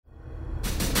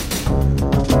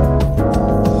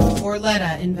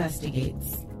Forletta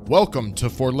Investigates. Welcome to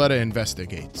Forletta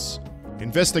Investigates.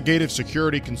 Investigative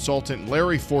security consultant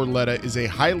Larry Forletta is a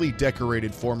highly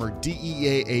decorated former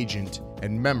DEA agent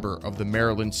and member of the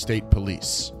Maryland State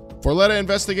Police. Forletta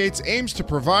Investigates aims to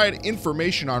provide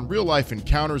information on real-life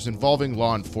encounters involving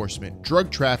law enforcement,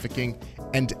 drug trafficking,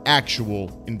 and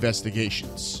actual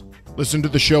investigations. Listen to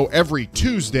the show every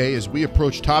Tuesday as we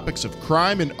approach topics of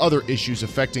crime and other issues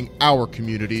affecting our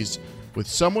communities with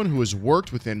someone who has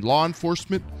worked within law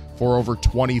enforcement for over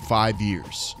 25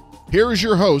 years. Here is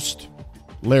your host,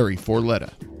 Larry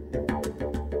Forletta.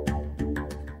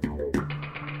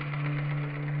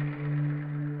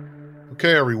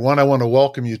 Okay, everyone, I want to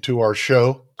welcome you to our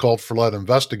show called Forletta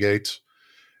Investigates.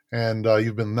 And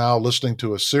you've been now listening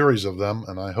to a series of them,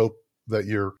 and I hope that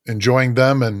you're enjoying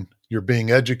them and you're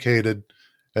being educated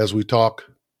as we talk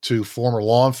to former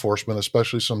law enforcement,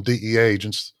 especially some DEA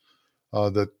agents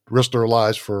that risk their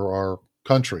lives for our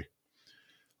country.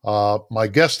 My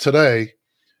guest today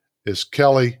is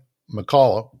Kelly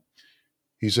McCullough.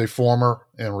 He's a former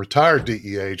and retired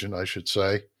DEA agent, I should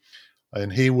say,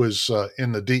 and he was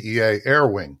in the DEA Air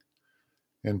Wing.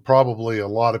 And probably a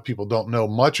lot of people don't know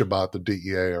much about the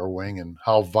DEA Air Wing and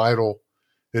how vital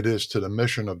it is to the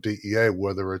mission of DEA,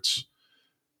 whether it's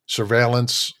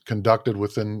surveillance conducted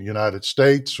within the United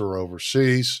States or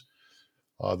overseas,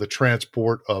 the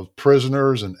transport of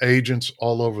prisoners and agents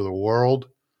all over the world.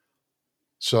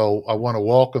 So I want to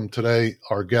welcome today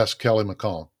our guest, Kelly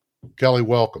McCullough. Kelly,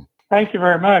 welcome. Thank you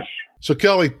very much. So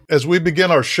Kelly, as we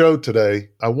begin our show today,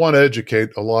 I want to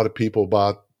educate a lot of people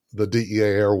about the DEA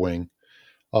Air Wing.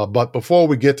 But before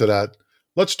we get to that,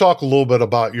 let's talk a little bit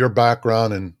about your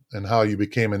background and how you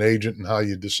became an agent and how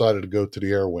you decided to go to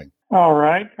the Air Wing. All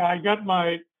right. I got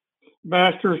my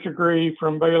bachelor's degree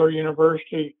from Baylor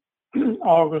University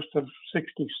August of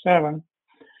 '67.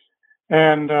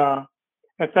 And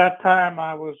at that time,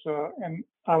 I was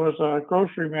a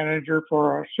grocery manager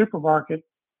for a supermarket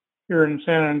here in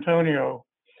San Antonio.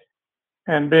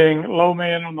 And being low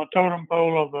man on the totem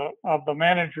pole of the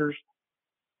managers,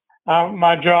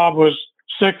 my job was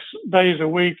 6 days a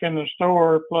week in the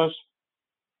store, plus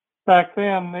back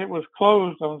then it was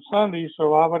closed on Sunday,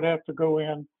 so I would have to go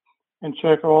in and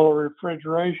check all the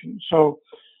refrigeration. So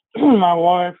my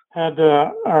wife had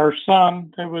our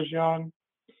son who was young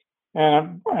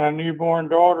and a newborn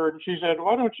daughter, and she said,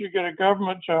 "Why don't you get a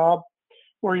government job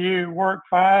where you work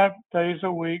 5 days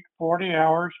a week, 40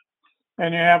 hours,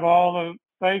 and you have all the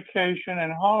vacation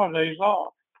and holidays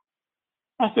off?"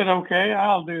 I said, "Okay,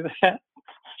 I'll do that."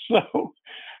 So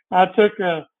I took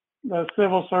the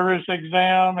civil service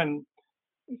exam and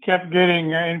kept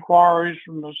getting inquiries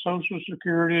from the Social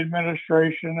Security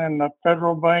Administration and the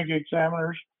federal bank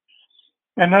examiners.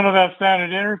 And none of that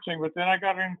sounded interesting. But then I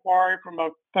got an inquiry from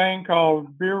a thing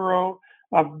called Bureau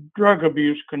of Drug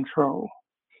Abuse Control.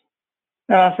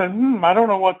 And I said, I don't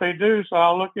know what they do, so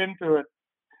I'll look into it.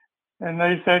 And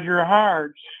they said, "You're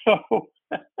hired." So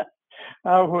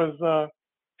I was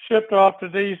shipped off to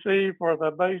D.C. for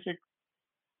the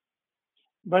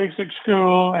basic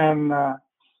school and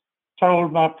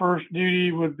told my first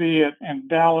duty would be in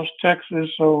Dallas, Texas.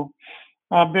 So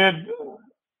I bid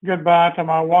goodbye to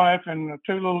my wife and the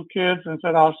 2 little kids and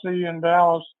said, "I'll see you in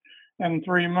Dallas in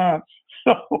 3 months."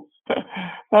 So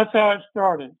that's how it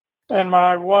started. And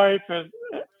my wife has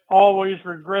always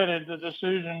regretted the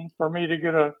decision for me to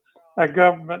get a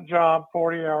government job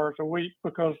 40 hours a week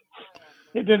because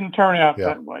it didn't turn out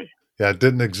that way. Yeah, it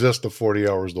didn't exist the 40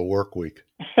 hours the work week.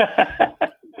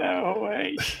 No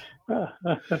way.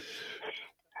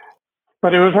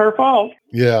 But it was her fault.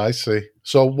 Yeah, I see.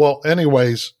 So, well,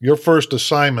 anyways, your first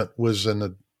assignment was in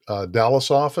the Dallas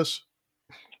office?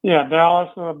 Yeah, Dallas,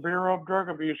 Bureau of Drug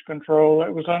Abuse Control.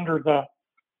 It was it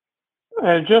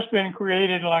had just been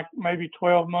created like maybe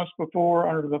 12 months before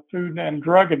under the Food and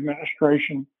Drug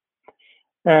Administration.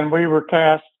 And we were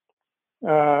tasked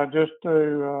just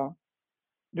to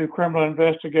do criminal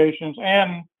investigations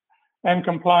and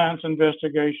compliance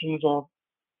investigations of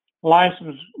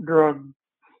licensed drug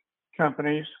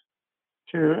companies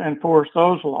to enforce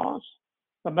those laws.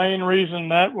 The main reason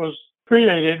that was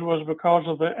created was because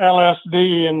of the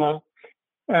LSD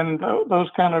and those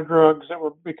kind of drugs that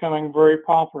were becoming very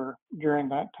popular during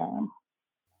that time.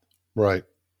 Right.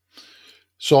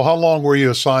 So how long were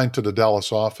you assigned to the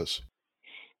Dallas office?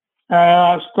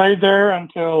 I stayed there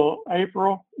until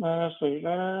April. I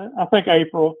think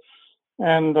April.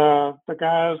 And the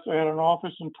guys had an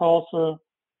office in Tulsa.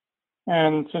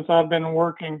 And since I've been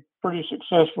working pretty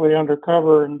successfully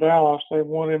undercover in Dallas, they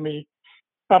wanted me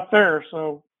up there.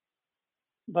 So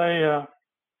they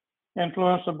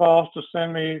influenced the boss to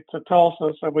send me to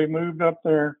Tulsa. So we moved up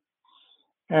there.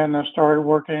 and I started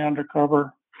working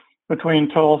undercover between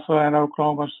Tulsa and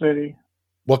Oklahoma City.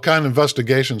 What kind of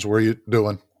investigations were you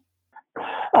doing?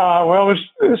 Well,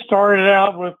 it started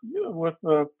out with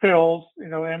the pills,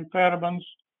 amphetamines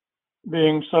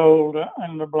being sold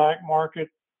in the black market,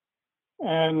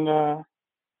 and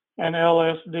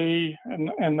LSD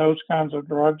and those kinds of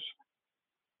drugs.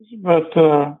 But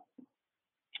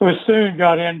we soon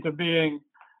got into being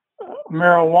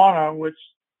marijuana, which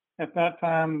at that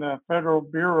time the Federal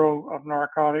Bureau of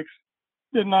Narcotics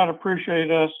did not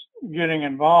appreciate us getting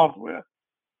involved with.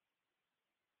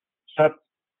 That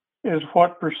is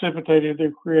what precipitated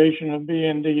the creation of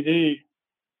BNDD,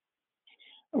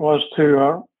 was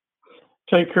to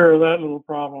take care of that little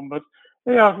problem. But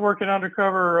yeah, I was working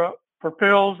undercover for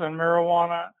pills and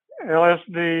marijuana,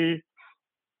 LSD,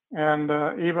 and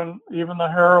even the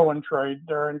heroin trade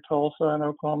there in Tulsa and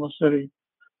Oklahoma City.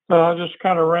 So I just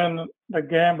kind of ran the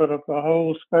gambit of the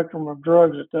whole spectrum of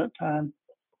drugs at that time.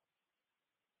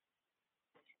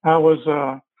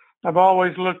 I've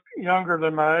always looked younger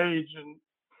than my age, and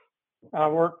I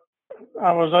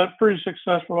was pretty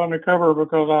successful undercover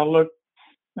because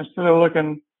instead of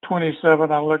looking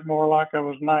 27, I looked more like I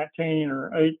was 19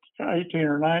 or 18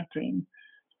 or 19.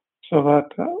 So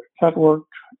that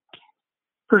worked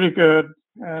pretty good.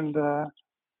 And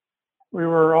we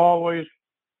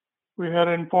had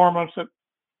informants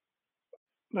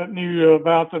that knew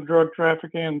about the drug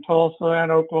trafficking in Tulsa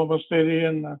and Oklahoma City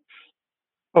and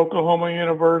Oklahoma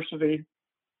University.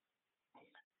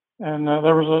 And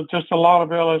there was just a lot of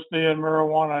LSD and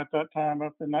marijuana at that time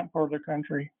up in that part of the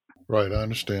country. Right, I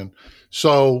understand.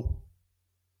 So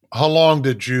how long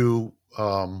did you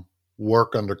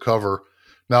work undercover?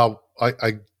 Now,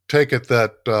 I take it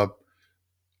that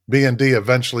BND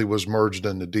eventually was merged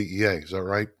into DEA. Is that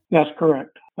right? That's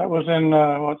correct. That was in,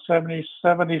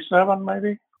 77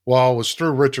 maybe? Well, it was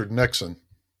through Richard Nixon.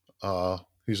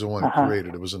 He's the one who created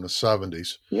it. It was in the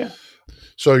 70s. Yeah.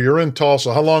 So you're in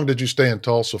Tulsa. How long did you stay in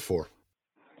Tulsa for?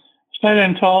 Stayed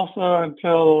in Tulsa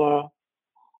until,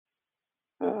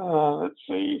 let's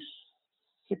see,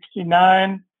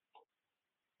 69.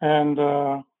 And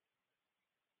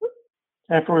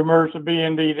after we merged to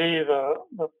BNDD,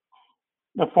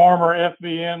 the former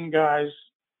FBN guys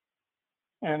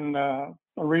and the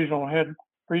regional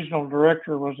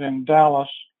director was in Dallas.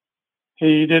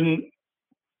 He didn't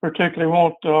particularly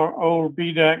want the old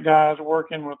BDAC guys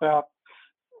working without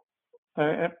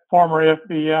former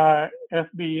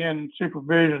FBN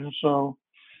supervision. So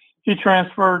he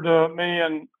transferred me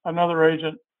and another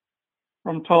agent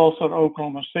from Tulsa to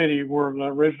Oklahoma City, where the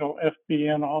original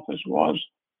FBN office was.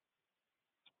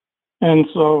 And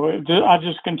so I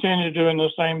just continued doing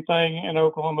the same thing in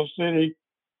Oklahoma City.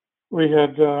 We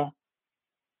had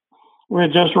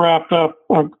just wrapped up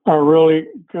a really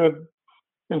good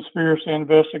conspiracy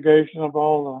investigation of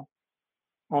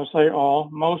most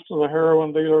of the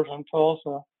heroin dealers in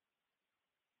Tulsa.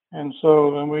 And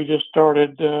so then we just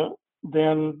started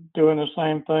then doing the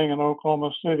same thing in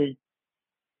Oklahoma City.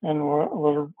 And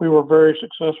we were very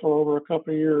successful over a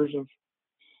couple of years of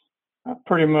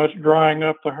pretty much drying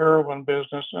up the heroin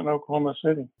business in Oklahoma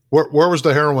City. Where was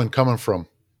the heroin coming from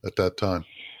at that time?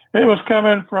 It was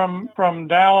coming from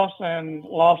Dallas and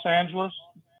Los Angeles.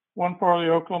 One part of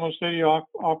the Oklahoma City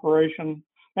operation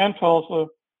and Tulsa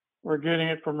were getting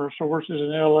it from their sources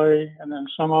in LA, and then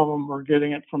some of them were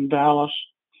getting it from Dallas.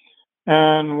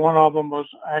 And one of them was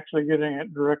actually getting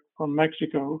it direct from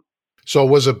Mexico. So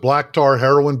was it black tar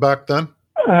heroin back then?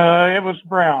 It was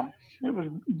brown. It was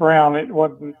brown. It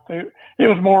wasn't. It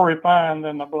was more refined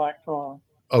than the black tar.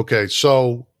 Okay,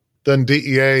 so then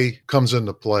DEA comes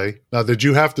into play. Now, did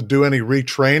you have to do any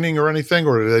retraining or anything,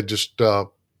 or did they just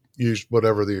use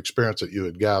whatever the experience that you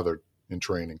had gathered in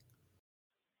training?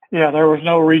 Yeah, there was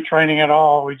no retraining at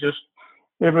all. It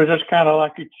was just kind of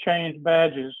like you changed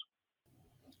badges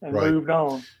and moved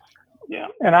on. Yeah,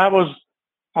 and I was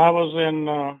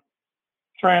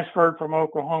transferred from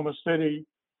Oklahoma City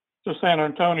to San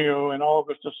Antonio in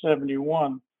August of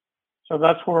 '71. So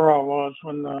that's where I was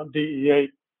when the DEA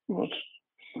was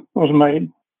made.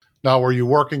 Now, were you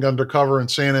working undercover in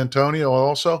San Antonio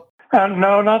also?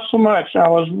 No, not so much. I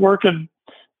was working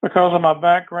because of my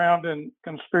background in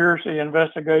conspiracy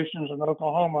investigations in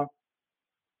Oklahoma.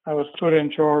 I was put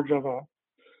in charge of a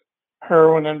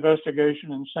heroin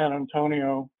investigation in San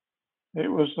Antonio. It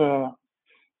was the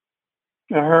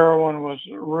heroin was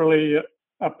really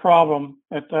a problem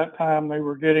at that time.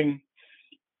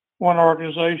 One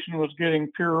organization was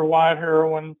getting pure white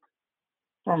heroin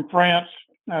from France,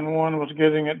 and one was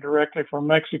getting it directly from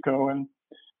Mexico. And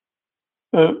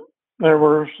there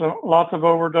were lots of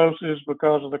overdoses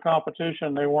because of the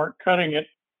competition. They weren't cutting it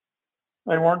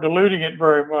they weren't diluting it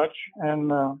very much, and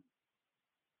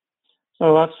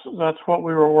so that's what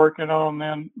we were working on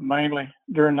then, mainly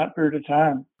during that period of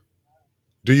time.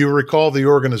 Do you recall the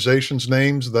organizations'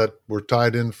 names that were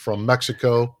tied in from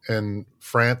Mexico and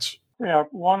France? Yeah,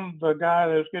 the guy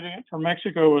that was getting it from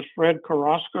Mexico was Fred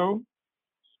Carrasco,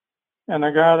 and the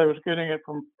guy that was getting it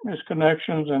from his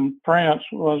connections in France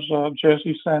was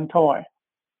Jesse Santoy.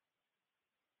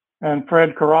 And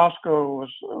Fred Carrasco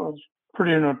was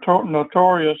pretty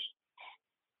notorious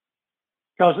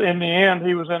because in the end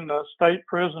he was in the state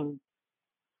prison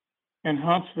in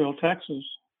Huntsville, Texas,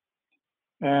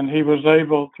 and he was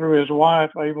able, through his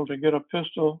wife, to get a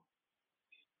pistol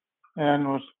and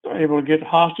was able to get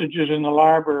hostages in the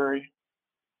library,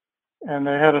 and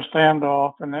they had a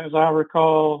standoff. And as I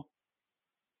recall,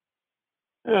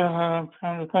 I'm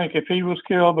trying to think if he was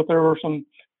killed, but there were some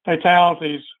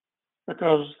fatalities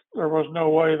because there was no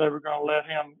way they were going to let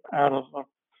him out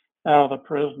of the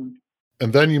prison.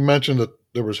 And then you mentioned that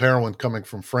there was heroin coming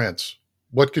from France.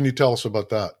 What can you tell us about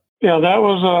that? Yeah, that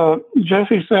was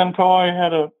Jesse Santoy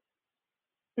had a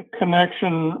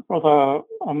connection with a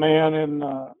man in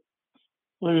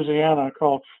Louisiana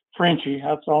called Frenchy.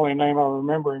 That's the only name I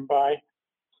remember him by.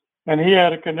 And he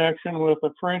had a connection with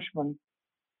a Frenchman.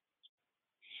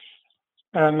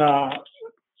 And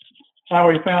how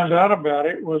he found out about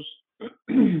it was,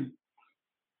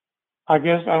 I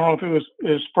guess, I don't know if it was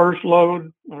his first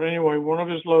load, but anyway, one of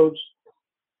his loads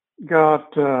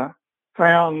got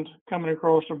found coming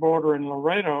across the border in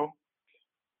Laredo.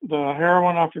 The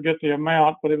heroin, I forget the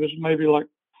amount, but it was maybe like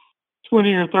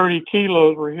 20 or 30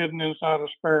 kilos were hidden inside a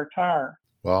spare tire.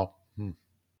 Wow. And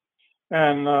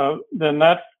then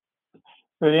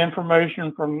the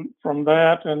information from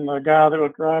that and the guy that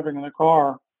was driving the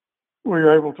car, we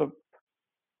were able to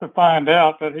find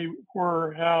out that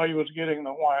how he was getting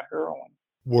the white heroin.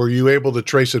 Were you able to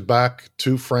trace it back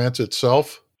to France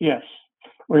itself? Yes.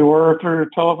 We were, through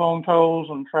telephone tolls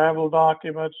and travel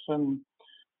documents, and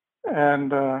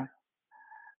we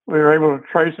were able to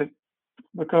trace it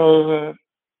because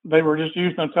they were just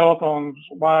using the telephones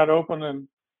wide open and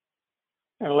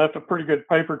left a pretty good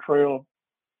paper trail.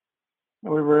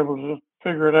 And we were able to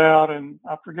figure it out, and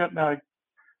I forget now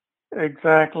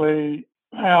exactly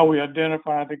how we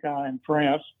identified the guy in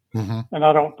France. Mm-hmm. And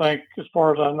I don't think, as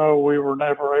far as I know, we were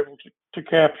never able to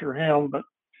capture him, but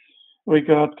we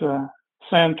got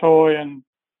Santoy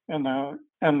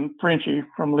and Frenchy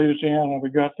from Louisiana. We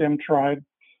got them tried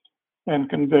and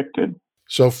convicted.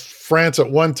 So France at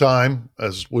one time,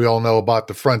 as we all know about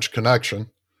the French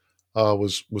connection,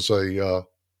 was a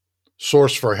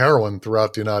source for heroin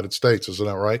throughout the United States. Isn't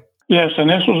that right? Yes, and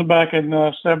this was back in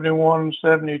 71,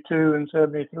 72, and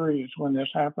 73 is when this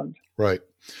happened. Right.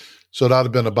 So that would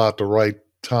have been about the right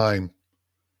time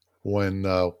when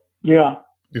the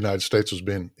United States was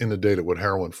being inundated with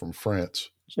heroin from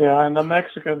France. Yeah, and the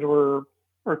Mexicans were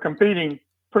competing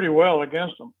pretty well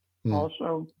against them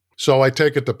also. So I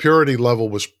take it the purity level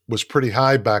was pretty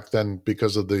high back then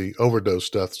because of the overdose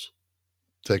deaths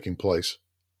taking place.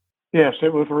 Yes,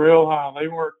 it was real high. They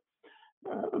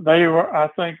were, I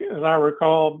think, as I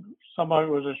recall, somebody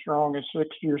was as strong as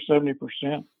 60 or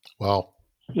 70%. Wow.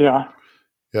 Yeah.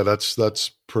 Yeah,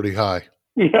 that's pretty high.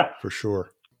 Yeah. For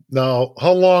sure. Now,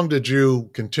 how long did you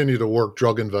continue to work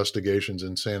drug investigations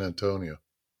in San Antonio?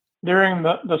 During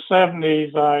the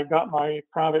 70s, I got my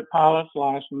private pilot's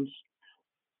license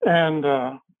and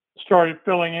started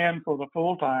filling in for the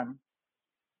full-time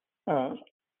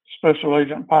special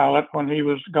agent pilot when he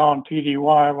was gone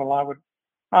TDY. Well,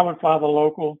 I would fly the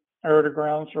local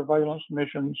air-to-ground surveillance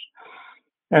missions,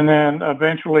 and then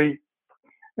eventually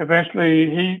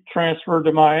he transferred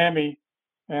to Miami,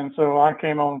 and so I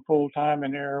came on full-time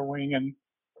in Air Wing in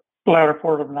the latter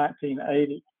part of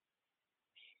 1980.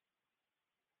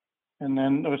 And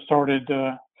then it started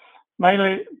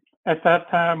mainly at that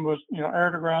time was,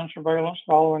 air-to-ground surveillance,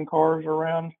 following cars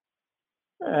around,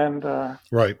 and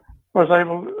right. was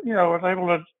able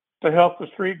to help the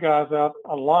street guys out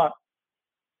a lot,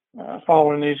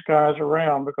 following these guys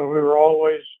around, because we were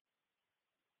always,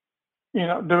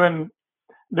 doing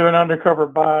undercover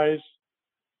buys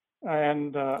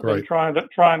and right. trying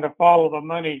to follow the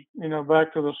money,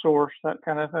 back to the source, that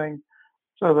kind of thing.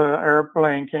 So the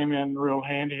airplane came in real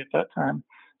handy at that time.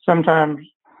 Sometimes,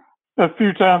 a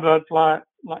few times I'd fly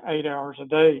like 8 hours a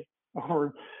day,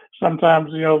 or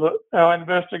sometimes, how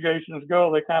investigations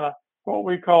go, they kind of, what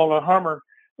we call a hummer,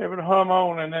 it would hum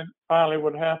on and then finally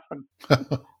would happen.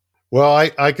 Well,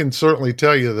 I can certainly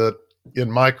tell you that in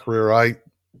my career, I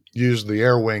used the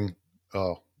Air Wing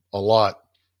a lot,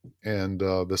 and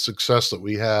the success that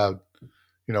we had,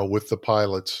 with the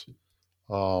pilots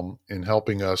in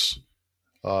helping us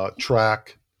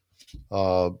track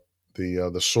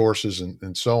the sources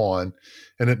and so on.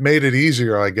 And it made it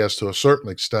easier, I guess, to a certain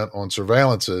extent on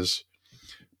surveillances,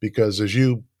 because as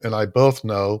you and I both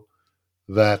know,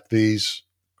 that the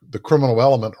criminal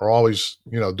element are always,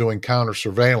 doing counter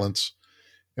surveillance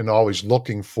and always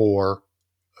looking for,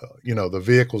 the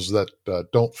vehicles that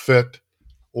don't fit,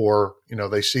 or,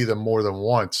 they see them more than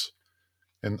once.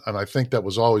 And I think that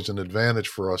was always an advantage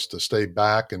for us to stay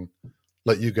back and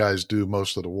let you guys do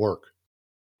most of the work.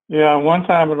 Yeah, one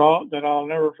time that I'll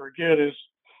never forget is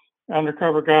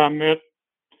undercover guy met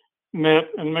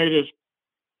and made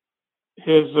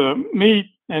his meat,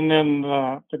 and then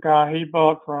the guy he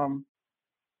bought from.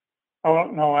 Oh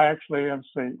no, actually, let's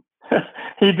see.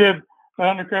 He did. The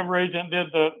undercover agent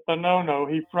did the no.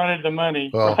 He fronted the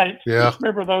money, Oh, right? yeah.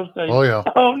 Remember those days? Oh, yeah.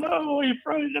 Oh no, he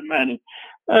fronted the money.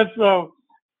 And so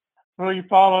we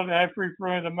followed, after he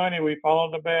fronted the money, we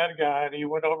followed the bad guy, and he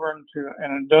went over into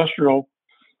an industrial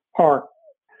park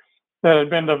that had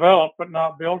been developed but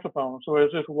not built upon. So it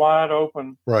was just wide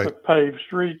open with paved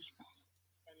streets.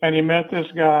 And he met this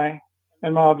guy,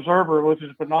 and my observer with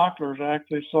his binoculars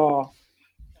actually saw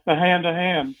the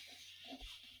hand-to-hand.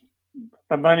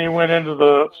 The money went into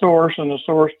the source, and the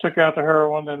source took out the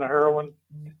heroin, and the heroin,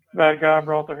 that guy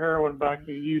brought the heroin back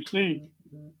to UC.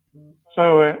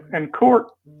 So in court,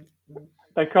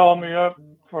 they called me up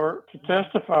to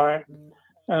testify,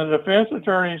 and the defense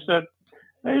attorney said,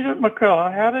 "Agent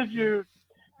McCullough,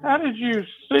 how did you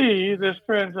see this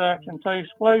transaction take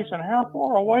place, and how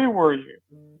far away were you?"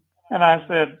 And I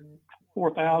said,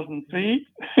 4,000 feet.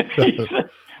 He said,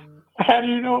 "How do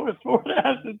you know it was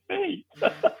 4,000 feet?"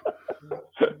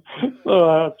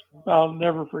 So I'll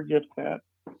never forget that.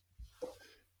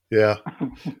 Yeah.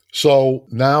 So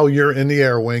now you're in the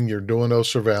air wing, you're doing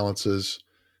those surveillances.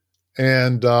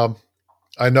 And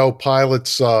I know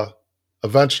pilots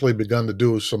eventually begun to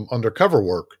do some undercover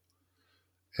work,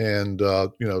 and,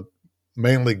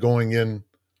 mainly going in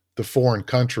to foreign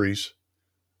countries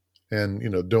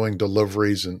and, doing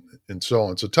deliveries and so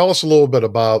on. So tell us a little bit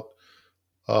about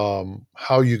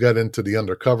how you got into the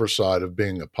undercover side of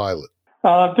being a pilot.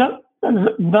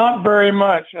 Not very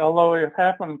much, although it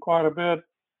happened quite a bit.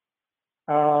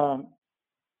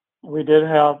 We did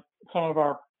have some of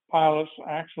our pilots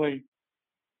actually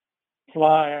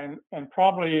fly, and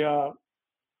probably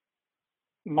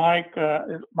Mike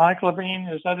Levine,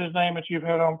 is that his name that you've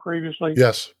had on previously?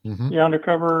 Yes. Mm-hmm. The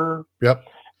undercover. Yep.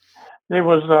 It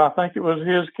was, I think it was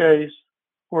his case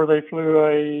where they flew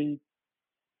a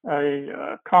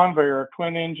Convair,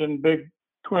 big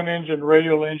twin engine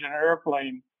radial engine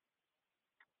airplane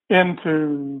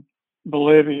into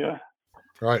Bolivia.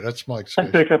 Right, that's Mike's case.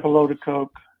 And pick up a load of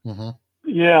coke. Mm-hmm.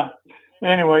 Yeah.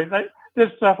 Anyway, they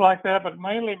did stuff like that, but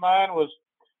mainly mine was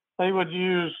they would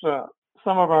use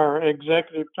some of our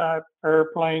executive type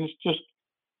airplanes,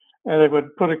 and they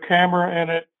would put a camera in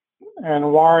it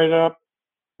and wire it up,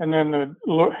 and then they'd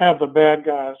have the bad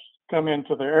guys come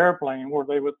into the airplane where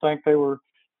they would think they were,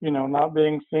 not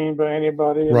being seen by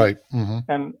anybody, and, right, mm-hmm.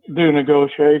 and do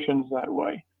negotiations that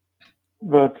way.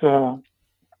 But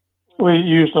we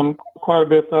used them quite a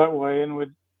bit that way, and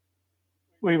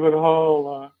we would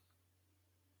haul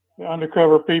the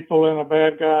undercover people and a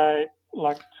bad guy,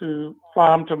 like, to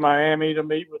fly them to Miami to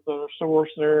meet with the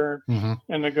source there, mm-hmm.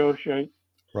 and negotiate.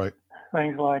 Right.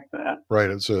 Things like that. Right.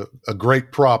 It's a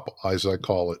great prop, as I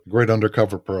call it. Great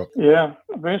undercover prop. Yeah.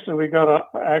 Eventually we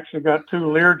actually got 2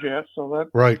 Learjets, so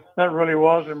that really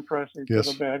was impressive. Yes.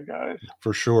 For the bad guys.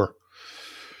 For sure.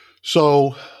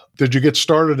 So did you get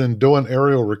started in doing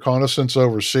aerial reconnaissance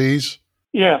overseas?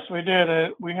 Yes, we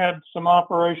did. We had some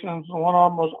operations. One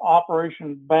of them was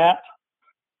Operation Bat,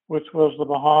 which was the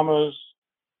Bahamas,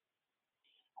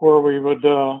 where we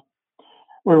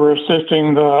were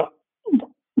assisting the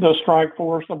strike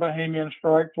force, the Bahamian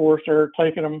strike force. They were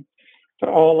taking them to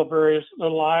all the various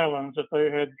little islands that they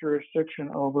had jurisdiction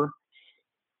over,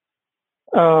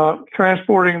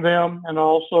 transporting them, and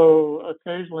also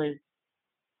occasionally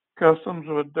Customs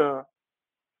would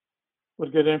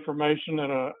get information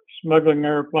that a smuggling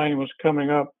airplane was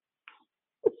coming up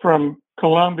from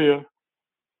Colombia,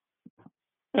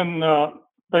 and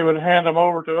they would hand them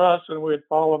over to us, and we'd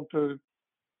follow them to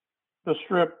the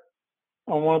strip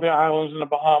on one of the islands in the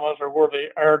Bahamas, or where they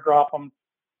airdrop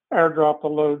the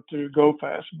load to Go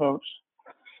Fast boats.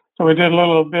 So we did a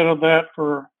little bit of that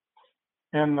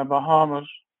in the Bahamas.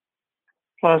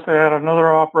 Plus, they had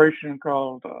another operation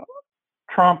called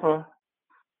Trompa,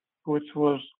 which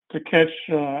was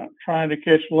trying to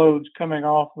catch loads coming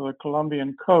off of the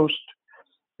Colombian coast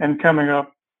and coming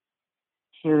up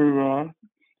through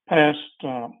past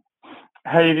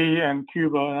Haiti and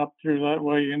Cuba up through that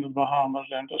way into the Bahamas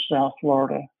and to South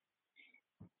Florida.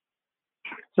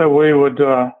 So we would,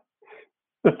 the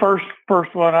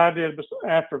first one I did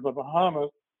after the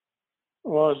Bahamas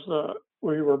was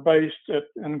we were based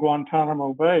in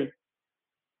Guantanamo Bay,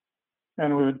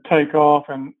 and we would take off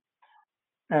and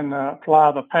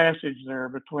fly the passage there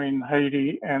between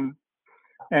Haiti and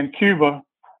Cuba,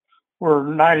 where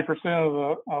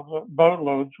 90% of the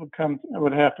boatloads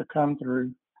would have to come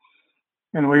through,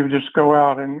 and we would just go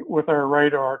out and with our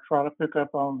radar try to pick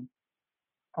up on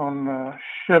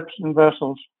ships and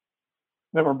vessels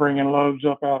that were bringing loads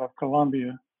up out of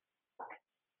Colombia.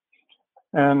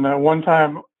 And one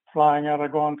time flying out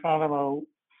of Guantanamo,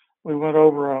 we went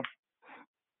over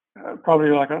probably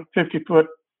like a 50-foot,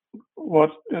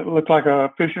 what it looked like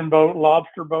a fishing boat,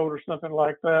 lobster boat or something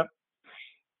like that.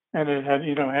 And it had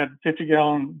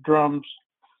 50-gallon drums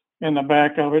in the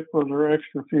back of it for their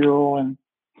extra fuel, and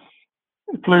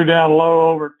it flew down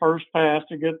low over at first pass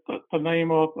to get the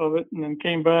name off of it, and then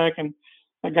came back, and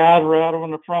the guys were out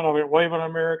on the front of it waving an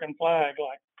American flag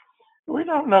like, we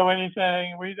don't know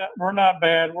anything. We're not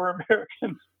bad. We're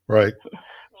Americans. Right.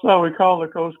 So we called the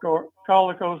Coast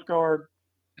Guard,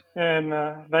 and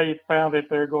they found it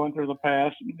there going through the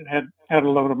pass, and it had a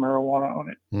load of marijuana on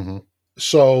it. Mm-hmm.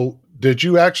 So did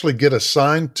you actually get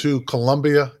assigned to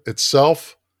Colombia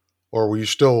itself, or were you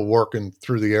still working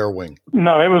through the air wing?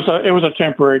 No, it was a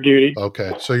temporary duty.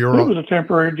 Okay, so it was a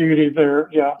temporary duty there.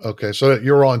 Yeah. Okay, so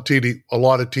you're on a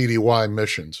lot of TDY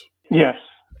missions. Yes.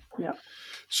 Yeah.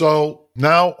 So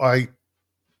now I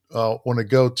want to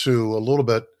go to a little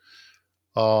bit.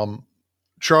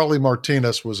 Charlie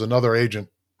Martinez was another agent,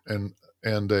 and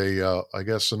I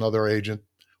guess another agent.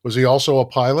 Was he also a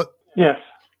pilot? Yes.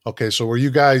 Okay, so were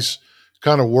you guys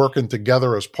kind of working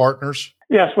together as partners?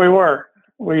 Yes, we were.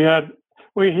 He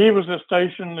was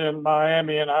stationed in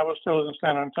Miami, and I was still in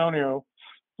San Antonio,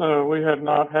 so we had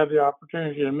not had the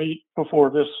opportunity to meet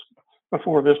before this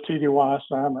TDY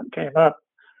assignment came up.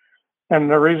 And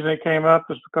the reason it came up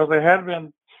is because they had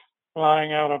been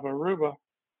flying out of Aruba,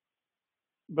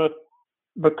 but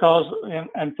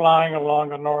and flying along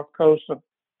the north coast of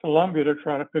Colombia to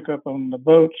try to pick up on the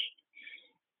boats,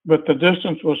 but the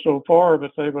distance was so far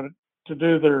that to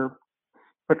do their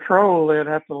patrol, they'd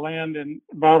have to land in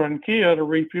Barranquilla to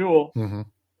refuel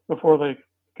before they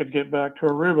could get back to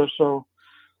Aruba. So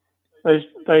they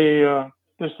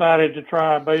decided to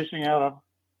try basing out of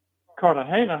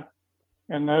Cartagena,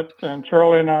 and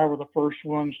Charlie and I were the first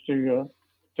ones to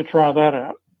try that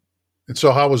out. And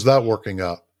so how was that working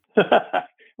out?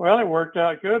 Well, it worked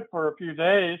out good for a few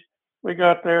days. We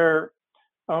got there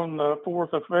on the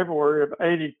 4th of February of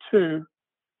 '82,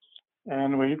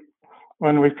 and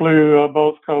when we flew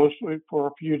both coasts for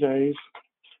a few days,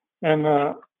 and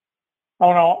on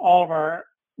all of our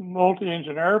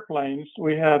multi-engine airplanes,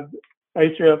 we had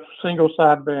HF single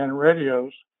sideband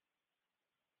radios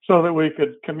so that we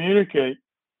could communicate.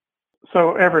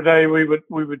 So every day we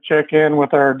would check in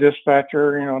with our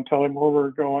dispatcher, and tell him where we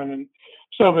were going, and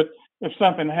so that if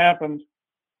something happened,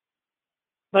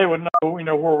 they would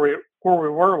know, where we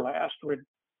were last. We'd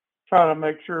try to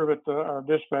make sure that our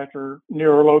dispatcher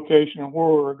knew our location and where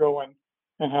we were going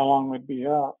and how long we'd be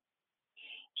out.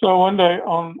 So one day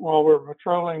while we were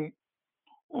patrolling,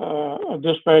 a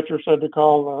dispatcher said to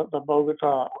call the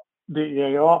Bogota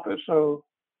DEA office. So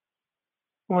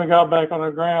when we got back on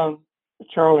the ground,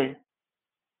 Charlie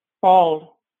called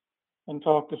and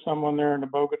talked to someone there in the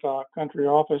Bogota country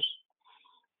office,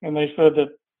 and they said that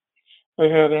they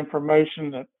had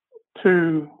information that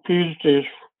 2 fugitives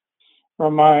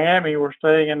from Miami were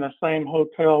staying in the same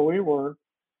hotel we were,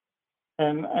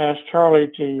 and asked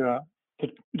Charlie to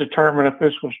determine if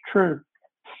this was true.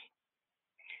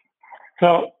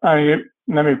 So let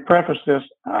me preface this.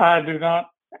 I do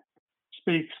not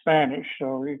speak Spanish,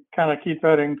 so we kind of keep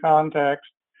that in context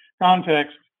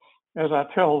as I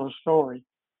tell the story.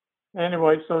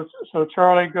 Anyway, so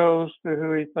Charlie goes to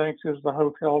who he thinks is the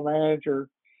hotel manager,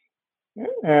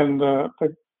 and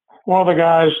one of the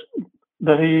guys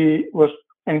that he was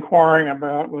inquiring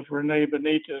about was Rene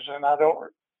Benitez, and I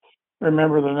don't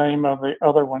remember the name of the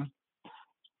other one.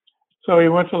 So he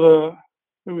went to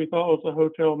who he thought was the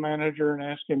hotel manager and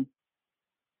asked him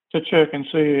to check and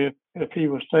see if he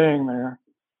was staying there.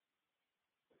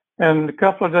 And a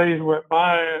couple of days went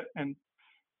by, and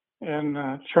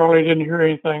Charlie didn't hear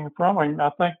anything from him. I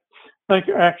think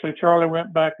actually Charlie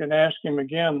went back and asked him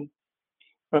again,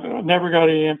 but never got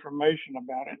any information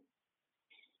about it.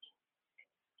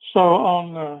 So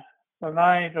on the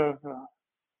night of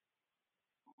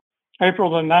April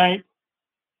the 9th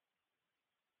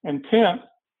and 10th,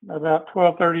 about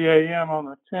 12:30 a.m. on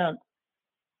the 10th,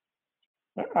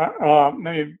 Let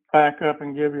me back up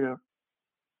and give you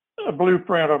a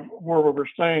blueprint of where we were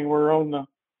staying. We're on the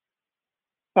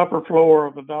upper floor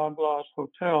of the Don Blas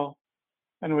Hotel,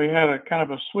 and we had a kind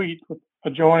of a suite with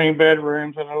adjoining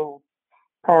bedrooms and a little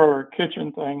parlor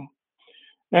kitchen thing.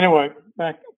 Anyway,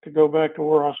 go back to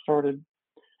where I started.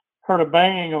 Heard a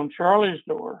banging on Charlie's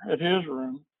door at his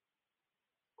room,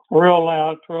 real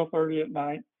loud, 12:30 at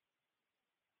night.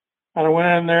 I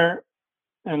went in there,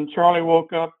 and Charlie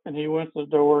woke up, and he went to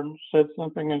the door and said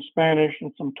something in Spanish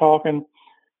and some talking.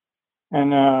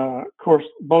 And of course,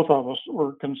 both of us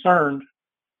were concerned.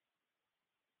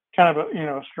 Kind of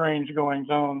a strange goings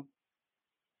on.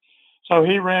 So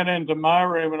he ran into my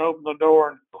room and opened the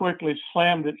door and quickly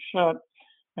slammed it shut.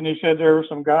 And he said there were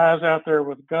some guys out there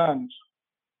with guns.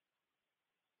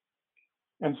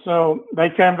 And so they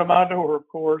came to my door, of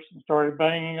course, and started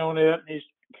banging on it. And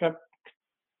he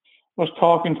was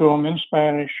talking to them in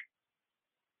Spanish.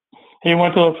 He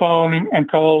went to the phone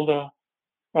and called the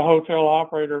hotel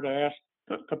operator to ask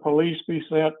the police be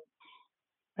sent.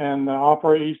 And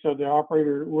he said the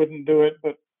operator wouldn't do it,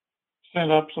 but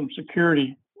sent up some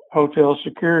hotel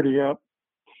security up.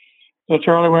 So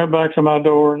Charlie went back to my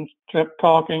door and kept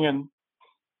talking, and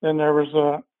then there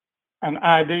was an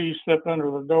ID slipped under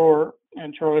the door,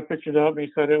 and Charlie picked it up and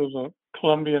he said it was a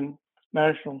Colombian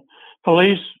National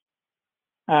Police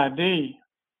ID,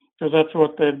 because that's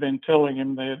what they'd been telling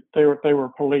him. They were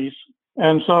police.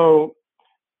 And so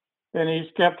then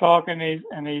he kept talking,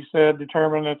 and he said,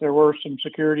 determined that there were some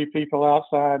security people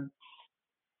outside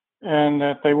and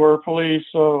that they were police.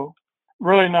 So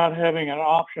really not having an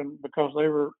option, because they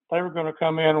were going to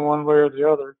come in one way or the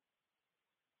other.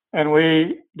 And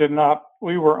we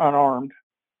were unarmed.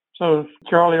 So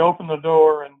Charlie opened the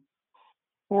door, and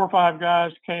 4 or 5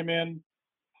 guys came in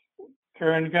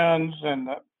carrying guns, and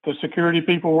the security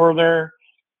people were there.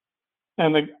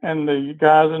 And the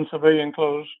guys in civilian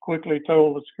clothes quickly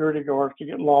told the security guards to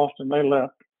get lost, and they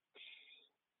left.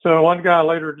 So one guy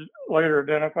later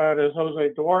identified as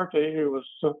Jose Duarte, who was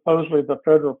supposedly the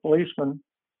federal policeman,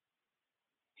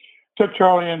 took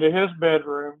Charlie into his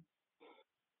bedroom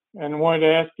and wanted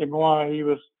to ask him why he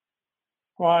was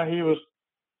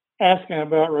asking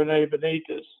about Rene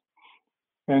Benitez.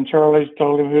 And Charlie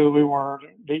told him who we were,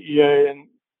 DEA, and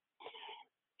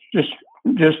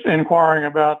just inquiring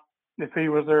about if he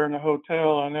was there in the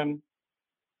hotel. And then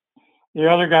the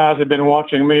other guys had been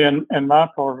watching me in my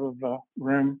part of the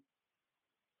room.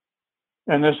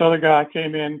 And this other guy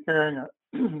came in carrying a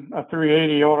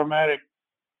 380 automatic,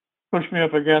 pushed me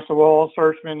up against the wall,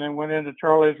 searched me, and then went into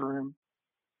Charlie's room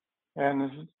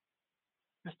and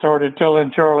started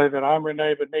telling Charlie that I'm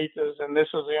Rene Benitez and this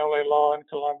is the only law in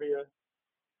Colombia.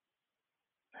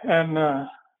 And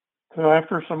so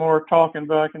after some more talking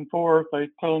back and forth, they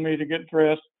told me to get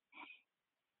dressed.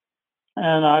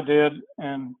 And I did,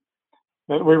 and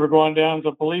that we were going down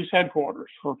to police headquarters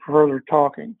for further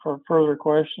talking, for further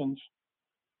questions.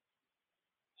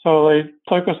 So they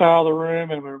took us out of the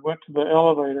room, and we went to the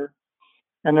elevator,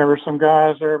 and there were some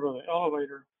guys there by the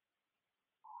elevator.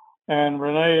 And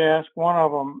Rene asked one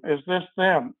of them, "Is this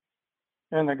them?"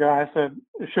 And the guy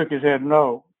shook his head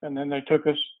no. And then they took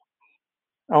us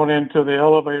on into the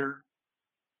elevator,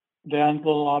 down to the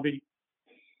lobby,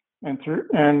 and through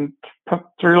the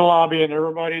lobby, and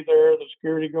everybody there, the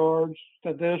security guards,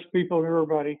 the desk people, and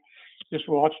everybody just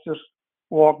watched us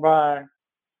walk by,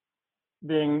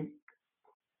 being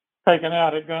taken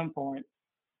out at gunpoint.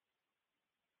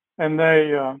 And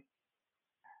there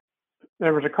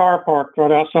was a car parked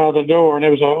right outside the door, and it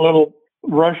was a little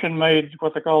Russian-made,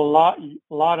 what they call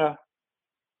Lada,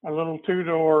 a little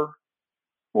 2-door,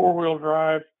 4-wheel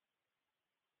drive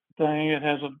thing. It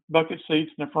has a bucket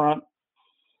seats in the front.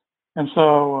 And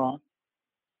so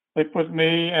they put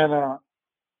me and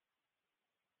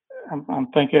I'm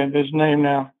thinking of his name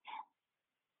now,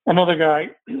 another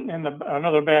bad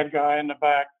guy in the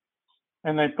back,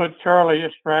 and they put Charlie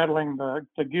straddling the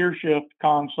gear shift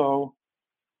console,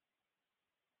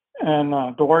 and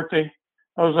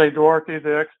Jose Duarte,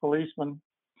 the ex-policeman,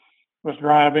 was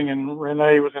driving, and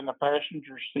Rene was in the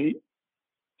passenger seat.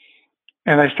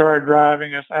 And they started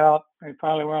driving us out. They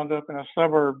finally wound up in a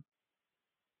suburb.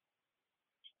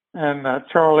 And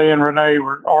Charlie and Rene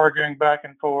were arguing back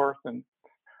and forth, and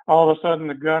all of a sudden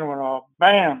the gun went off.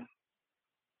 Bam!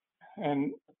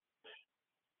 And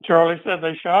Charlie said,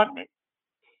 "They shot me."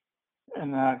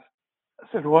 And I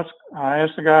said, I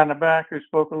asked the guy in the back who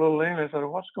spoke a little English, I said,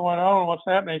 "What's going on? What's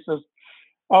happening?" He says,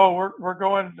 "Oh, we're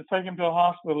going to take him to a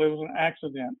hospital. It was an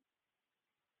accident."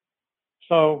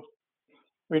 So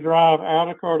we drive out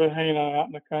of Cartagena, out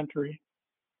in the country,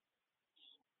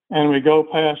 and we go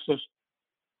past this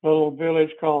little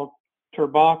village called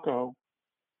Turbaco.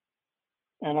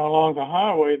 And along the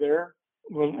highway there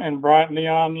was in bright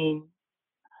neon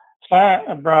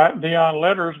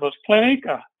letters was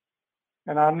Clinica.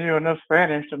 And I knew enough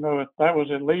Spanish to know that was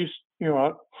at least,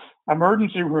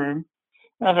 emergency room.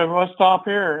 I said, well, let's stop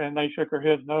here. And they shook their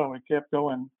heads no. We kept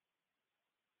going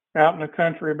out in the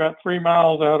country, about 3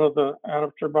 miles out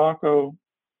of Turbaco.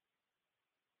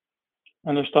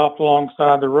 And they stopped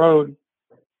alongside the road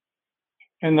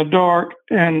in the dark.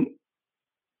 And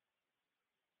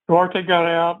Duarte got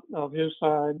out of his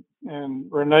side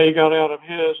and Rene got out of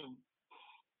his. And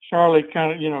Charlie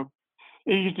kind of,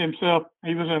 eased himself.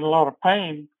 He was in a lot of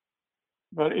pain,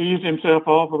 but eased himself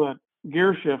off of that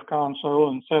gear shift console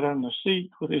and sat on the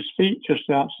seat with his feet just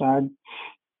outside.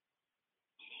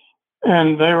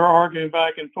 And they were arguing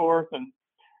back and forth. And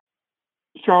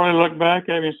Charlie looked back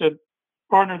at me and said,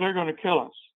 partner, they're going to kill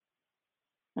us.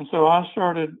 And so I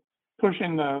started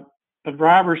pushing the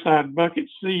driver's side bucket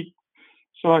seat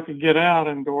so I could get out,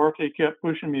 and Duarte kept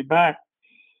pushing me back.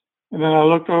 And then I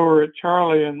looked over at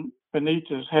Charlie, and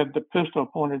Benitez had the pistol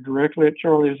pointed directly at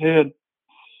Charlie's head.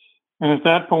 And at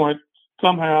that point,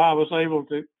 somehow I was able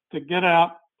to get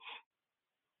out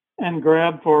and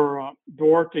grab for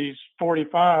Duarte's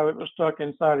 .45 that was stuck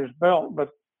inside his belt. But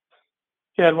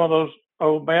he had one of those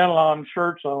old Banlon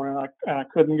shirts on, and I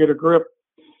couldn't get a grip.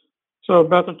 So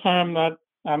about the time that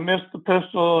I missed the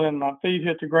pistol and my feet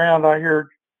hit the ground, I heard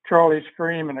Charlie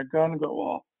scream and a gun go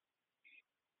off.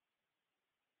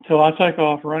 So I take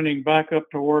off running back up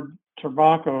toward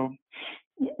Turbaco.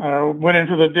 I went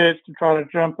into the ditch to try to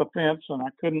jump the fence, and I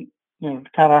couldn't, kind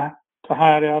of to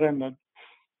hide out in the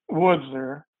woods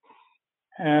there.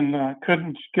 And I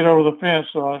couldn't get over the fence,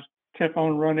 so I kept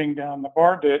on running down the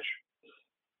bar ditch.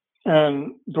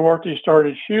 And Duarte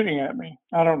started shooting at me.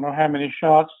 I don't know how many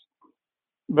shots,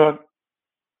 but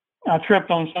I tripped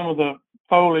on some of the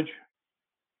foliage,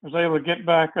 was able to get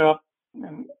back up,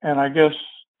 and I guess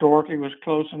Duarte was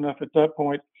close enough at that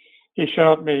point. He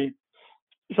shot me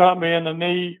in the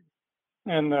knee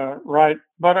and the right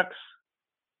buttocks,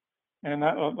 and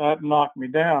that knocked me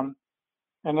down.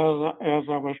 And as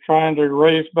I was trying to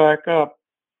raise back up,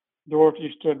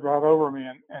 Duarte stood right over me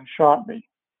and shot me.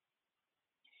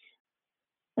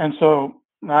 And so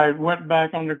I went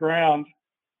back on the ground,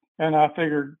 and I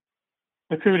figured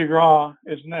the coup de grace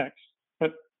is next,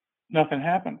 but nothing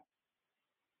happened.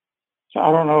 So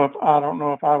I don't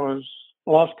know if I was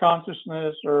lost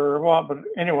consciousness or what, but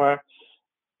anyway,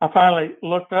 I finally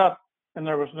looked up and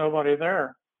there was nobody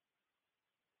there.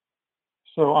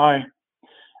 So I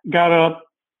got up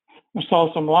and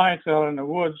saw some lights out in the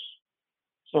woods.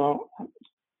 So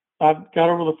I got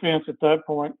over the fence at that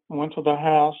point and went to the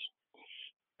house.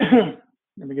 Let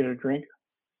me get a drink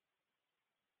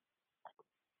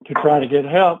to try to get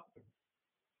help.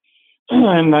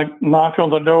 And I knocked on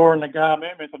the door, and the guy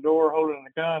met me at the door holding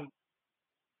a gun.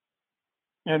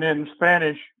 And in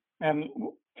Spanish and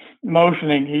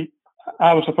motioning,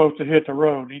 I was supposed to hit the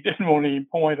road. He didn't want any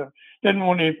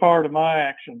part of my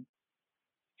action.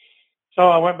 So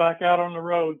I went back out on the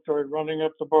road, started running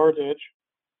up the bar ditch.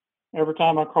 Every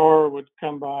time a car would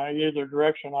come by either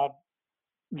direction, I'd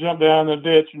jump down the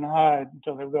ditch and hide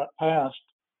until they got past.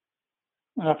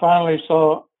 And I finally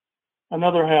saw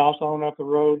another house on up the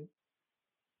road.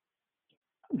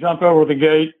 Jumped over the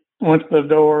gate, went to the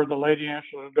door. The lady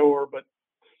answered the door, but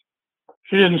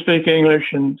she didn't speak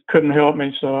English and couldn't help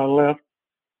me, so I left.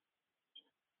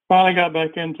 Finally got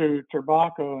back into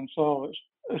Turbaco and saw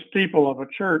a steeple of a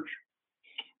church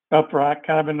upright,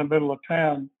 kind of in the middle of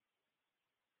town.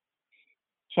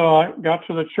 So I got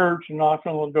to the church and knocked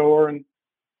on the door, and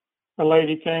the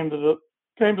lady came to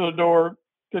the door,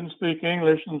 didn't speak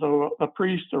English until a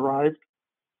priest arrived.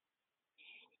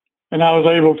 And I was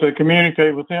able to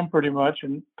communicate with him pretty much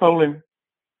and told him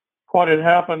what had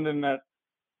happened and that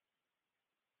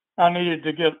I needed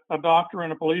to get a doctor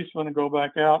and a policeman to go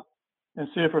back out and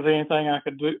see if there's anything I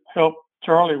could help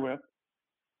Charlie with.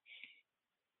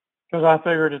 Because I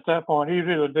figured at that point he was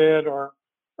either dead or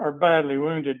badly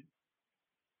wounded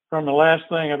from the last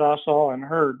thing that I saw and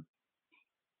heard.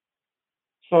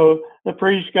 So the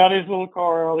priest got his little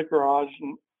car out of the garage,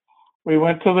 and we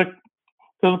went to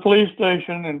the police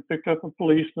station and picked up a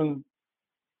policeman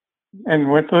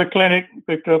and went to the clinic,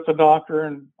 picked up the doctor,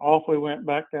 and off we went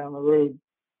back down the road.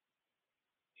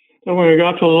 So when we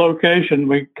got to the location,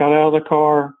 we got out of the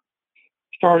car,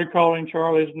 started calling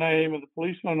Charlie's name, and the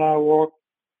policeman and I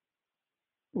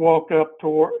walked up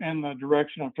in the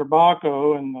direction of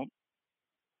Turbaco, and the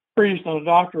priest and the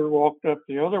doctor walked up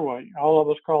the other way, all of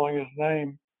us calling his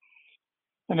name.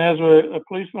 And as the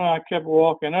policeman and I kept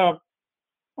walking up,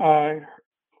 I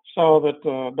saw that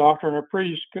the doctor and a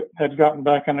priest had gotten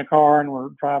back in the car and were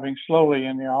driving slowly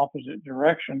in the opposite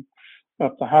direction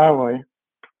up the highway.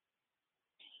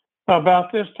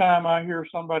 About this time, I hear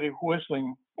somebody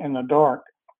whistling in the dark.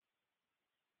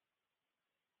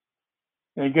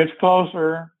 It gets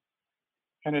closer,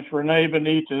 and it's Rene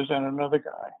Benitez and another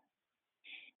guy.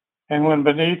 And when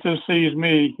Benitez sees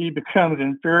me, he becomes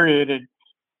infuriated,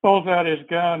 pulls out his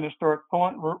gun and starts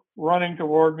running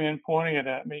toward me and pointing it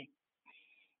at me.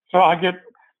 So I get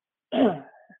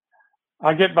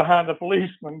behind the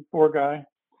policeman, poor guy,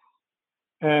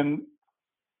 and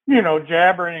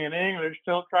jabbering in English,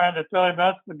 still trying to tell him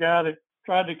that's the guy that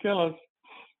tried to kill us.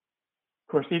 Of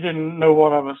course, he didn't know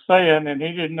what I was saying, and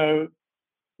he didn't know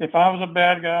if I was a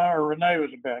bad guy or Rene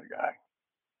was a bad guy.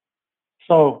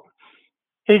 So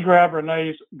he grabbed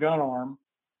Rene's gun arm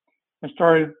and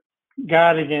started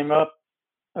guiding him up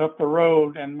the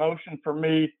road and motioned for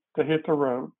me to hit the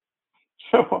road.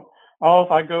 So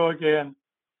off I go again,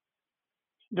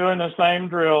 doing the same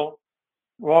drill,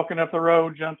 walking up the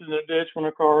road, jumping in the ditch when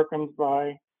a car comes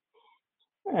by.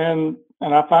 And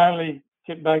I finally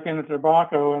get back into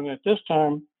tobacco. And at this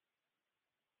time,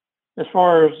 as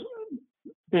far as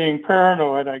being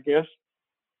paranoid, I guess,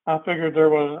 I figured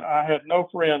I had no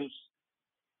friends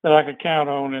that I could count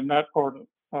on in that part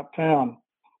of town.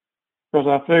 Because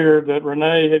I figured that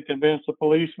Rene had convinced the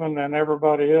policeman and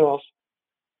everybody else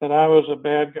that I was a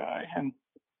bad guy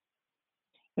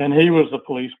and he was the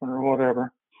policeman or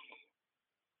whatever.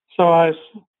 So I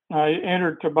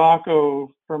entered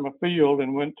tobacco from a field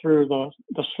and went through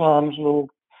the slums, little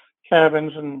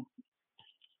cabins and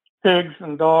pigs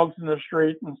and dogs in the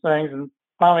street and things, and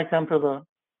finally come to the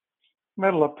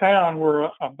middle of town where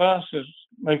a bus is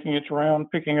making its round,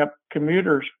 picking up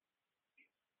commuters.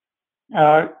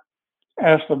 I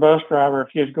asked the bus driver if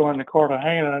he was going to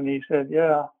Cartagena, and he said,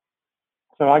 yeah.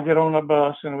 So I get on the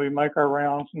bus and we make our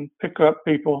rounds and pick up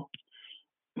people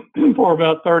for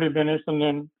about 30 minutes and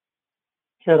then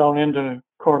head on into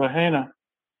Cartagena.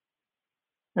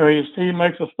 He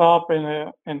makes a stop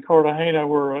in Cartagena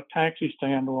where a taxi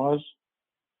stand was.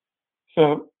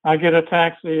 So I get a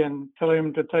taxi and tell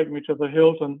him to take me to the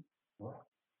Hilton.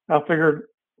 I figured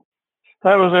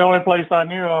that was the only place I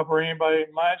knew of where anybody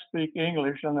might speak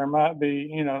English and there might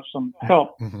be, some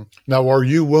help. Mm-hmm. Now, are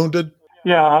you wounded?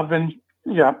 Yeah,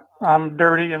 I'm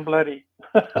dirty and bloody.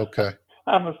 Okay.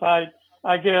 I'm a sight,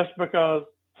 I guess, because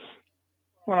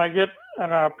when I get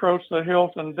and I approach the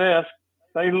Hilton desk,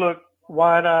 they look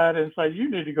wide-eyed and say, you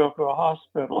need to go to a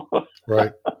hospital.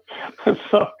 Right.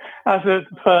 So I said,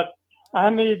 but I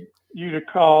need you to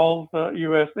call the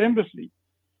U.S. Embassy.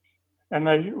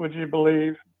 And would you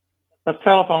believe, the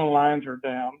telephone lines are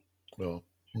down. Well,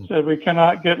 Said, we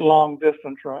cannot get long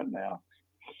distance right now.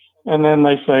 And then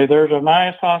they say, there's a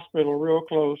nice hospital real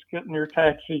close. Get in your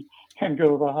taxi and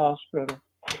go to the hospital.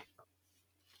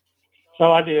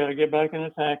 So I did. I get back in the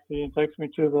taxi and takes me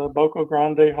to the Boca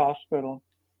Grande Hospital,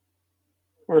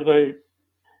 where they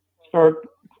start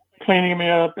cleaning me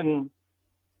up and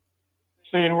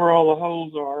seeing where all the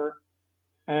holes are.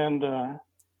 And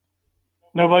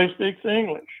nobody speaks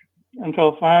English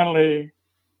until finally,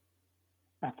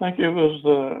 I think it was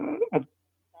a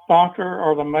doctor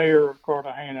or the mayor of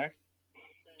Cartagena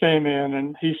came in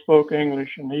and he spoke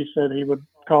English and he said he would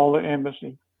call the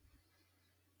embassy,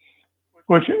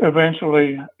 which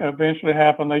eventually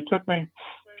happened. They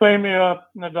cleaned me up,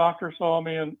 and the doctor saw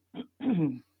me and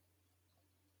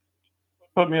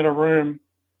put me in a room.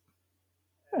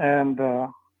 And I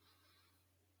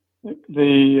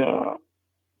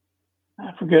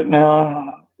forget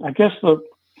now, I guess the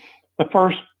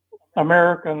first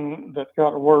American that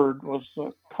got word was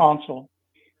the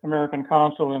American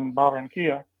consul in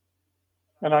Barranquilla.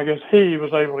 And I guess he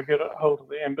was able to get a hold of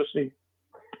the embassy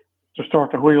to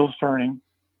start the wheels turning.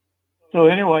 So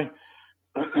anyway,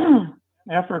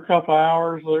 after a couple of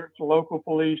hours, there's the local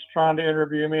police trying to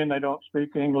interview me, and they don't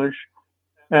speak English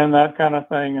and that kind of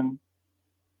thing. And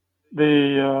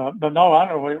I don't know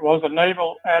what it was,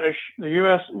 the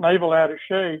U.S. naval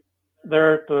attaché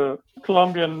there at the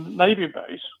Colombian Navy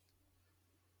base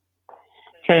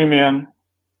came in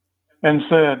and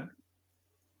said,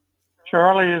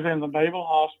 Charlie is in the naval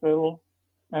hospital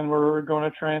and we're going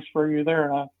to transfer you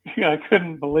there. And I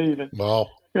couldn't believe it.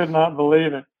 Wow. Could not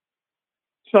believe it.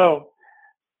 So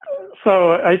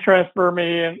they transfer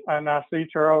me in, and I see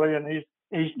Charlie, and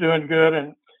he's doing good.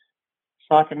 And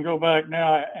so I can go back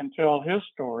now and tell his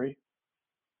story.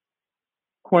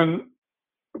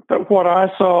 What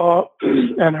I saw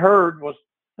and heard was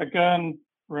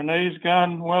Rene's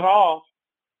gun went off,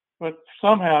 but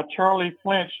somehow Charlie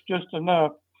flinched just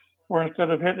enough where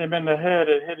instead of hitting him in the head,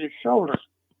 it hit his shoulder.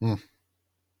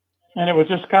 and it was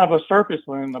just kind of a surface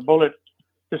wound. The bullet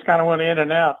just kind of went in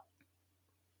and out.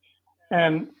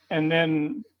 And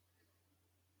then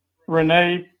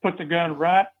Rene put the gun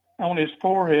right on his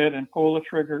forehead and pulled the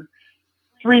trigger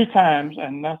 3 times,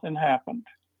 and nothing happened.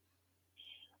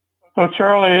 So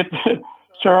Charlie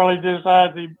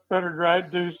decides he better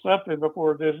do something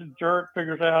before this jerk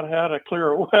figures out how to clear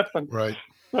a weapon. Right.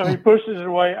 So he pushes his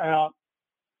way out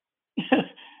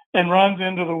and runs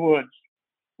into the woods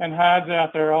and hides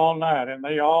out there all night. And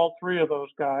all 3 of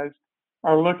those guys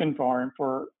are looking for him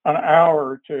for an hour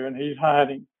or 2, and he's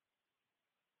hiding.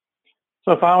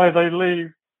 So finally they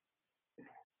leave,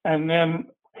 and then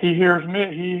he hears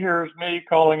me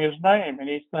calling his name, and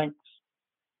he thinks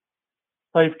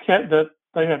they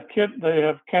have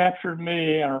captured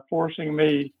me and are forcing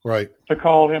me to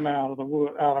call him out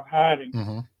of hiding.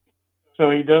 Mm-hmm.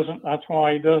 So that's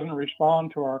why he doesn't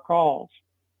respond to our calls.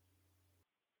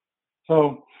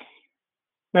 So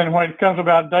then when it comes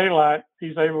about daylight,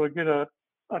 he's able to get a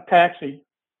taxi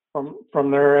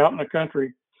from there out in the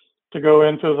country to go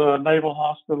into the Naval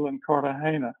Hospital in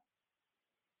Cartagena.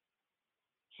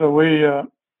 So and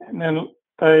then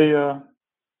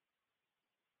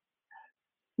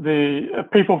the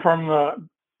people from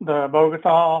the Bogota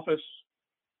office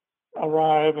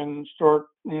arrive and start,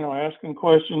 asking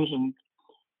questions and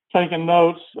taking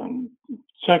notes and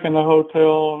checking the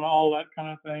hotel and all that kind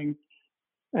of thing.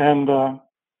 And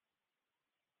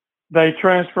they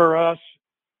transfer us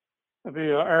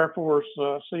via Air Force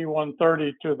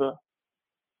C-130 to the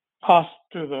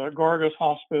Gorgas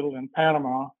Hospital in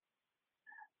Panama,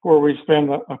 where we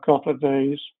spend a couple of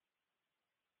days.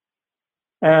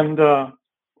 And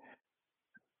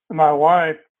my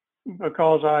wife,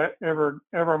 because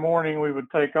every morning we would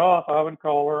take off, I would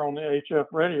call her on the HF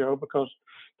radio because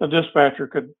the dispatcher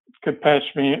could patch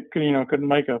me, could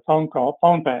make a phone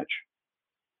patch.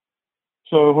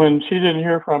 So when she didn't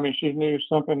hear from me, she knew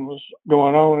something was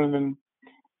going on. And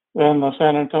then the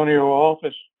San Antonio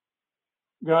office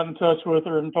got in touch with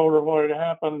her and told her what had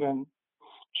happened. And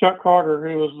Chuck Carter,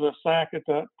 who was the SAC at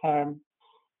that time,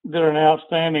 did an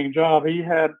outstanding job. He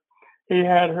had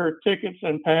her tickets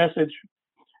and passage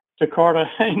to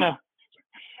Cartagena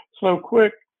so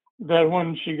quick that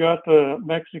when she got to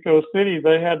Mexico City,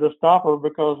 they had to stop her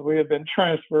because we had been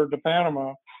transferred to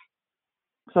Panama.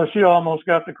 So she almost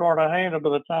got to Cartagena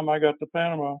by the time I got to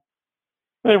Panama.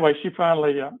 Anyway, she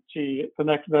finally, the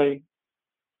next day,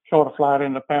 caught a flight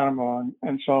into Panama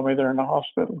and saw me there in the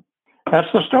hospital.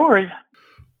 That's the story.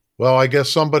 Well, I guess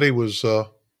somebody was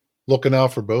looking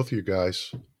out for both of you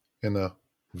guys in a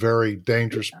very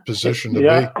dangerous position to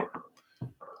be.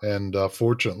 And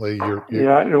fortunately,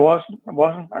 it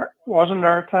wasn't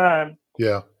our time.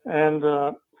 Yeah. And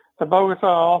the Bogota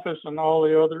office and all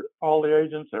the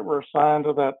agents that were assigned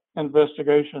to that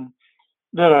investigation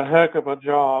did a heck of a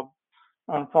job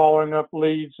on following up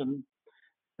leads and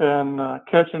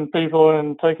catching people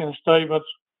and taking statements.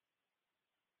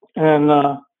 And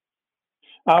I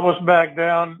was back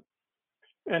down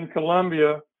in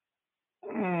Colombia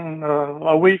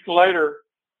a week later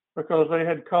because they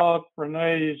had caught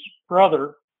Rene's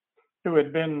brother, who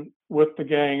had been with the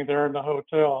gang there in the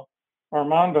hotel,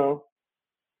 Armando,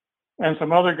 and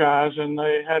some other guys, and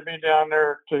they had me down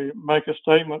there to make a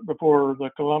statement before the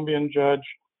Colombian judge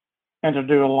and to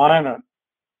do a lineup.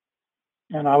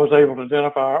 And I was able to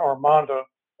identify Armando,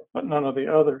 but none of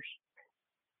the others.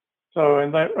 So,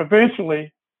 and they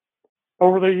eventually,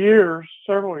 over the years,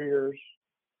 several years,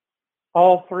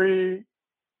 all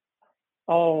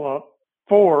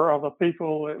 4 of the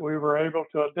people that we were able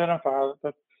to identify,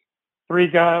 the 3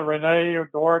 guys, Rene or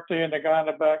Dorothy, and the guy in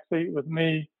the back seat with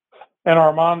me and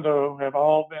Armando, have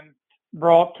all been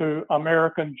brought to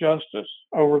American justice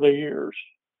over the years.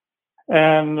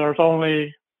 And there's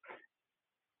only,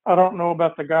 I don't know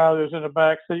about the guy who's in the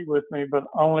back seat with me, but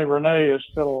only Rene is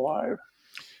still alive.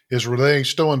 Is Rene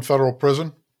still in federal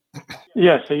prison?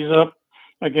 Yes, he's up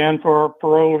again for a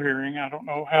parole hearing. I don't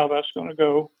know how that's going to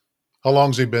go. How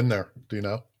long's he been there? Do you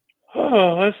know?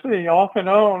 Let's see. Off and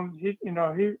on, he's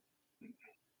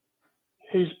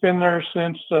been there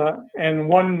since. And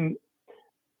one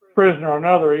prison or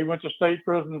another, he went to state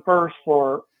prison first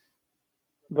for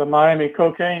the Miami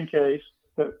cocaine case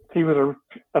that he was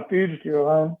a fugitive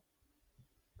on.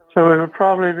 So it would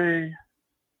probably be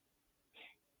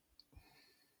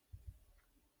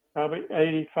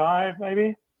 85,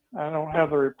 maybe. I don't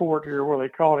have the report here where they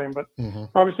caught him, but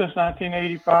probably since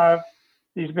 1985,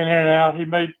 he's been in and out.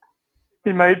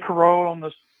 He made parole on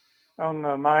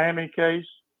the Miami case,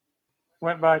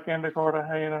 went back into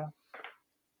Cartagena,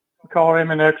 called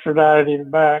him and extradited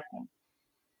him back, and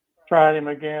tried him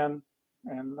again,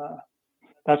 and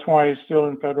that's why he's still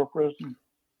in federal prison.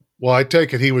 Well, I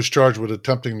take it he was charged with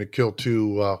attempting to kill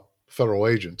 2 federal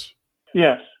agents.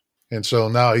 Yes. And so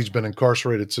now he's been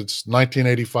incarcerated since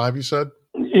 1985, you said?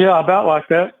 Yeah, about like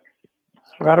that.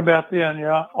 Right about then,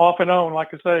 yeah. Off and on,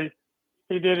 like I say,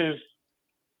 he did his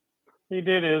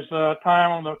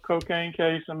time on the cocaine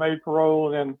case and made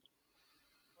parole, and then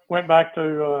went back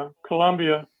to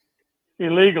Colombia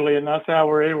illegally, and that's how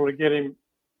we're able to get him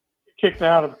kicked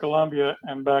out of Colombia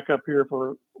and back up here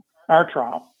for our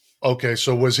trial. Okay,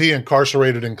 so was he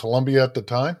incarcerated in Colombia at the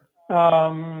time?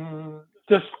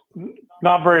 Just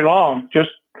not very long, just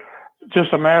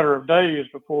a matter of days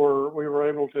before we were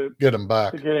able to get him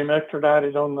back, to get him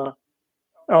extradited on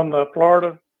the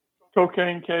Florida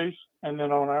cocaine case, and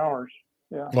then on ours.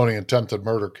 Yeah, on the attempted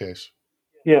murder case.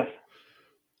 Yes.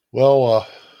 Well,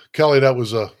 Kelly, that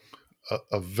was a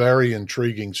very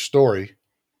intriguing story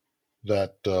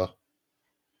that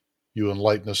you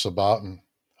enlightened us about, and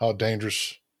how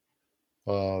dangerous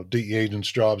DEA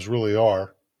agents' jobs really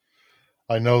are.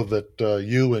 I know that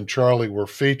you and Charlie were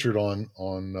featured on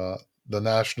the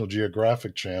National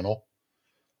Geographic Channel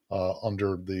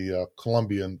under the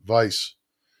Colombian Vice.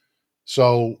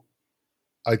 So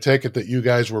I take it that you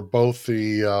guys were both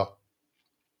the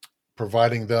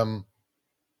providing them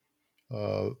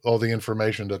all the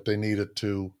information that they needed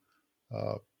to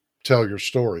tell your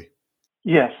story.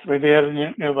 Yes, we did.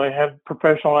 And, they had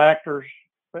professional actors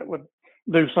that would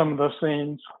do some of the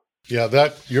scenes. Yeah,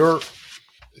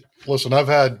 listen, I've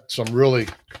had some really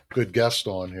good guests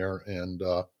on here, and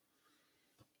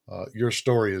your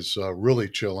story is really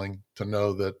chilling to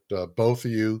know that both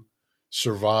of you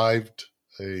survived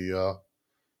an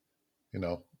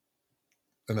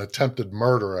attempted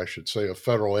murder, I should say, of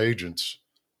federal agents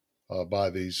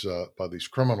by these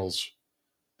criminals,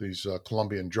 these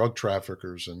Colombian drug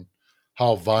traffickers, and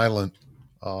how violent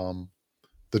the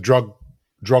drug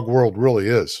world really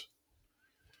is.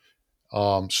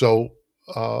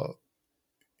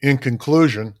 In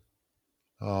conclusion,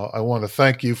 I want to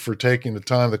thank you for taking the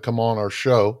time to come on our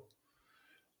show.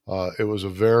 It was a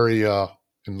very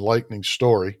enlightening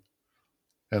story,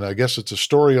 and I guess it's a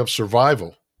story of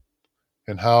survival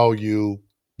and how you've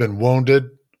been wounded,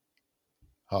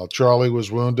 how Charlie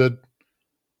was wounded,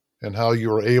 and how you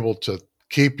were able to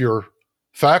keep your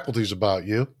faculties about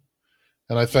you.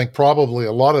 And I think probably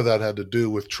a lot of that had to do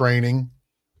with training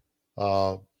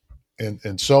and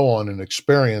so on, and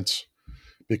experience,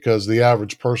 because the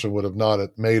average person would have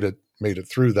not made it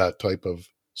through that type of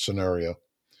scenario.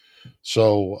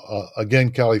 So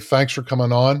again, Kelly, thanks for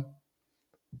coming on,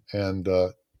 and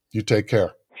you take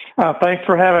care. Thanks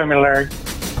for having me, Larry.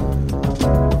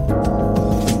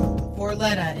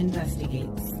 Forletta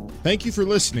Investigates. Thank you for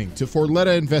listening to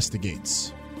Forletta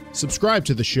Investigates. Subscribe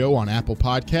to the show on Apple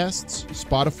Podcasts,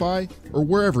 Spotify, or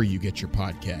wherever you get your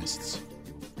podcasts.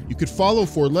 You could follow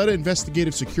Forletta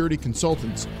Investigative Security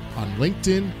Consultants on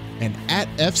LinkedIn and at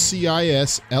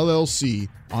FCIS LLC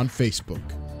on Facebook.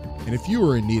 And if you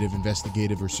are in need of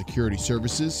investigative or security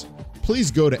services,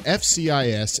 please go to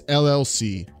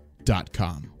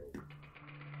FCISLLC.com.